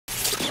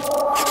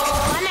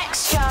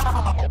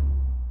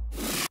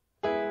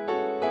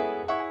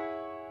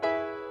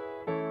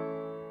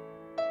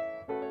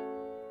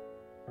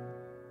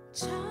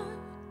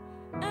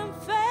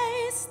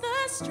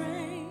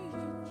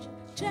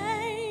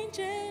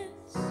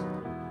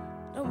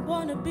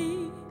wanna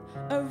be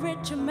a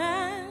richer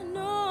man,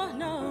 no,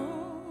 no.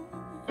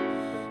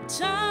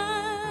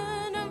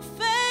 Turn and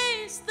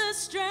face the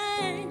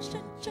strange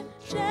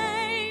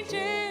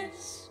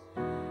changes.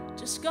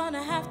 Just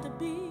gonna have to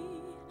be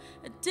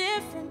a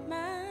different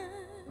man.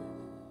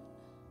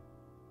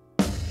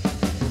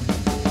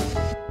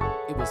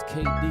 It was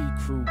KD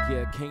crew,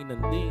 yeah, Kane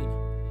and Dean.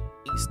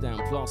 East Down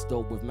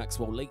Plasto with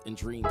Maxwell Leighton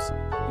dreams.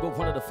 You were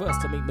one of the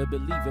first to make me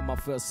believe in my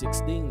first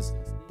 16s.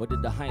 But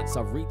did the heights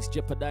I've reached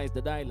jeopardize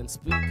the dial and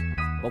speak?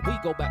 But we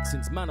go back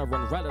since manner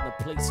and rather than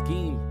play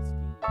scheme.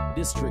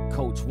 District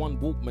coach, one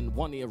Walkman,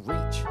 1 ear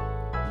reach.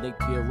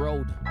 Napier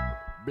Road,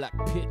 black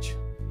pitch.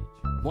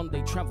 One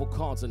day travel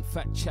cards and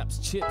fat chaps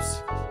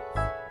chips.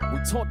 We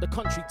taught the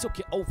country, took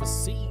it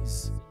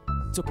overseas.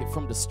 Took it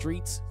from the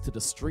streets to the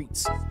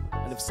streets.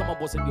 And if someone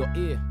was in your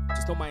ear,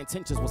 just know my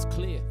intentions was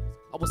clear.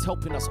 I was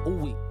helping us all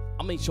week.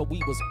 I made sure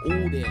we was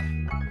all there.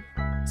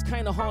 It's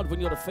kinda hard when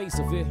you're the face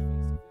of it.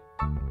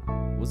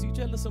 Was you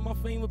jealous of my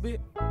fame a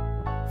bit?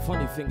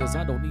 Funny thing is,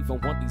 I don't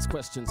even want these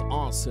questions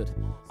answered.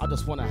 I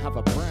just wanna have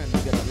a brand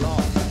and get a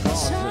laugh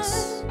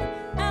regardless.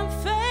 And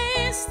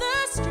face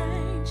the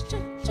strange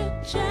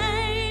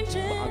changes.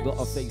 But I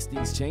gotta face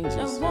these changes.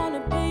 I wanna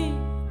be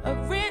a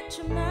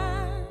richer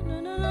man. No,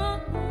 no, no.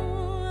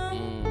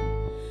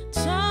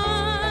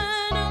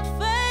 Turn and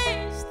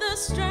face the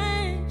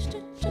strange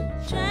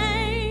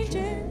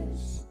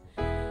changes.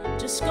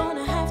 Just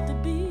gonna have to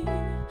be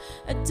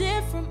a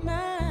different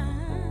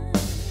man.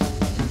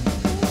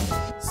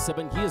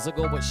 7 years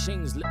ago at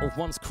Shane's little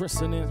one's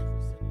christening,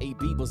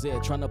 AB was there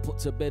trying to put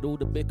to bed all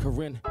the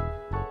bickering.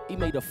 He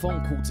made a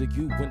phone call to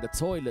you in the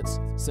toilets,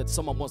 said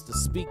someone wants to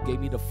speak, gave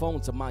me the phone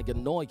to my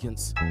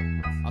annoyance.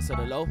 I said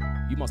hello,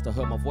 you must have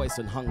heard my voice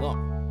and hung up.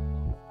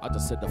 I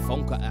just said the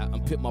phone cut out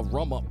and picked my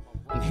rum up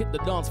and hit the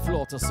dance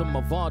floor to some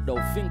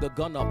Movado, finger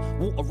gun up,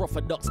 water off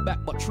a duck's back,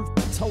 but truth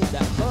be told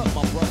that hurt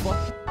my brother.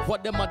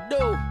 What them I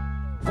do?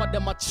 What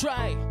them I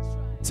try?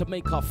 To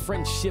make our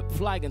friendship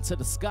fly into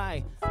the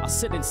sky. I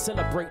sit and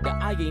celebrate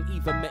that I ain't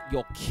even met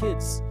your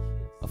kids.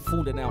 A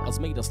falling out has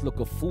made us look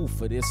a fool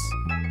for this.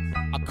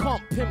 I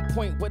can't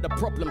pinpoint where the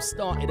problem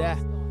started at.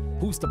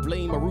 Who's to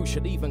blame or who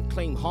should even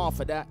claim half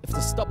of that? If it's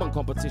a stubborn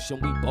competition,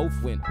 we both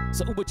win.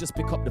 So who would just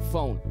pick up the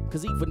phone?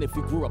 Cause even if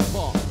we grew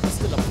apart, we're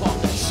still a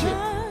partnership.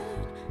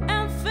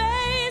 And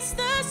face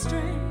the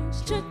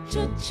strange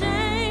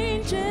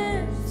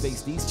changes.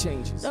 Face these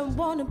changes. Don't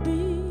wanna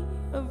be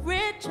a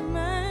richer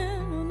man.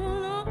 No,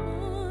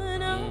 no,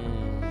 no.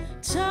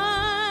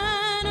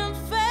 Turn and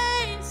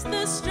face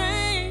the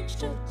strange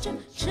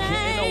changes.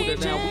 Getting older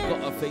now, we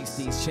gotta face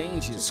these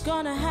changes. Just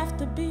gonna have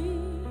to be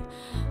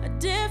a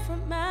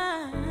different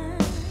man.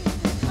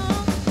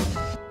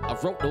 I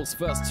wrote those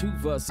first 2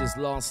 verses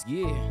last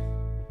year.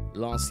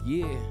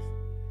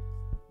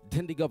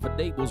 Then the other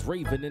day was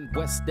raving in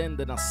West End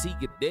and I see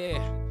you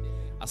there.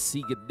 I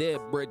see you there,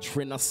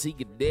 brethren, I see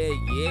you there,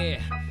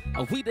 yeah.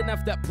 And we didn't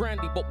have that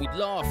brandy, but we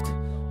laughed.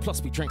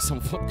 Plus we drank some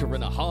vodka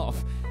and a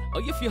half. Oh,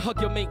 if you hug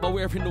your mate while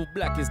wearing all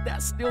black, is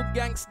that still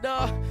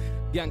gangster?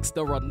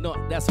 Gangster or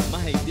not, that's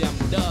my damn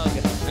dog.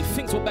 And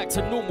things were back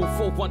to normal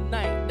for one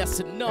night, that's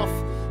enough.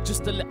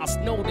 Just to let us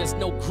know there's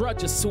no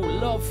grudge, it's all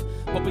love.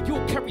 But we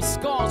all carry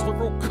scars,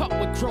 we're all cut,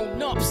 we're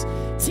grown-ups.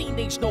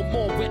 Teenage no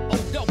more, we're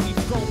older,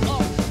 we've grown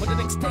up. But the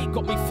next day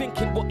got me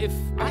thinking, what if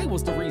I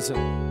was the reason?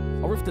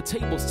 Or if the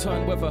tables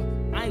turned, whether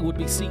I would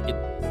be seated.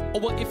 Or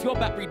what if your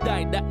battery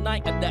died that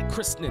night at that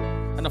christening?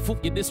 And I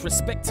thought you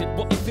disrespected,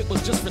 what if it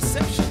was just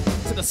reception?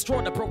 To the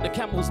straw that broke the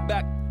camel's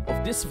back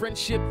of this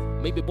friendship?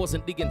 Maybe it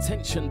wasn't the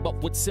intention, but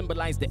would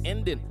symbolize the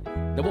ending.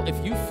 Then what if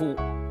you thought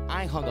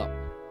I hung up?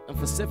 And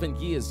for 7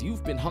 years,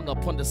 you've been hung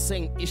up on the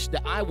same ish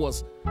that I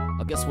was.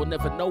 I guess we'll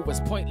never know,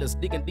 it's pointless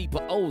digging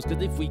deeper O's.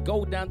 Cause if we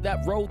go down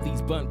that road,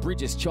 these burnt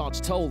bridges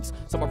charge tolls.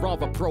 So I'd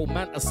rather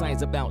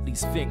romanticize about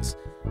these things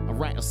and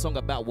write a song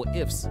about what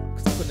ifs.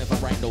 Cause I could never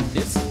write no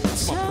this.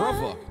 That's my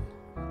brother.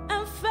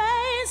 And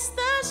face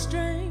the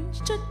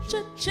strange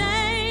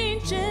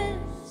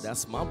changes.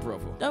 That's my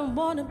brother. Don't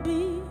wanna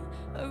be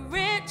a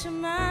richer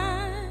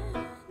man.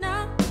 No,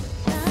 I'm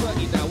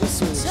 30 now,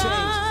 it's all changed.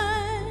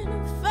 turn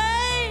and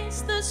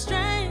face the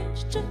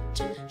strange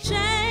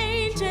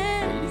changes.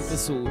 Believe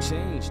it's all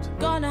changed.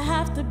 Gonna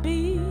have to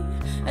be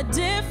a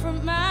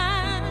different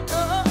man.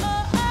 Oh,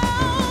 oh,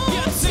 oh.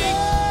 Yes,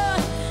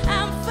 Turn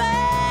and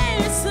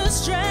face the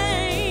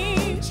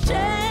strange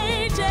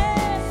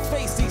changes.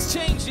 Face these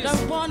changes.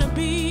 Don't wanna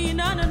be,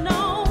 no, no,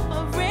 no,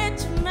 a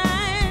rich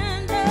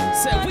man.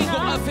 Said we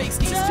gotta face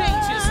these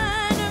changes.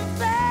 Turn and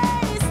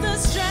face the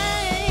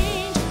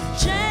strange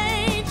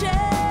changes.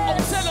 Oh,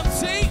 tell them,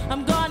 see?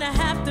 I'm gonna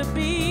have to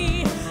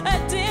be a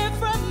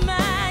different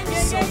man.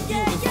 Yeah, So yeah,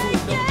 yeah,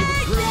 beautiful, yeah, don't you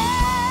yeah, agree?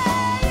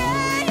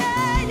 yeah,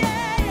 yeah,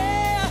 yeah,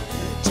 yeah,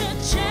 yeah.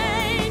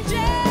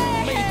 Changes.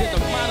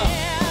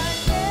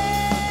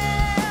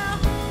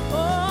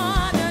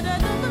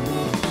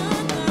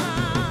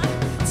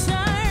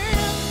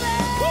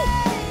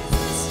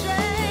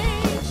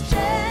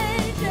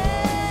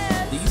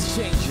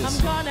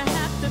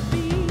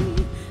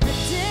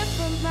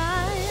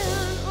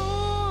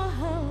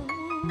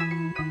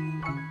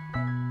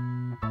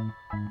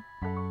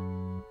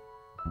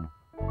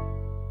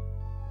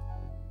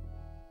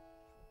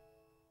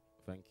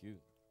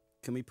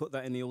 Can we put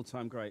that in the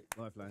all-time great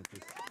live lounge,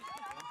 please?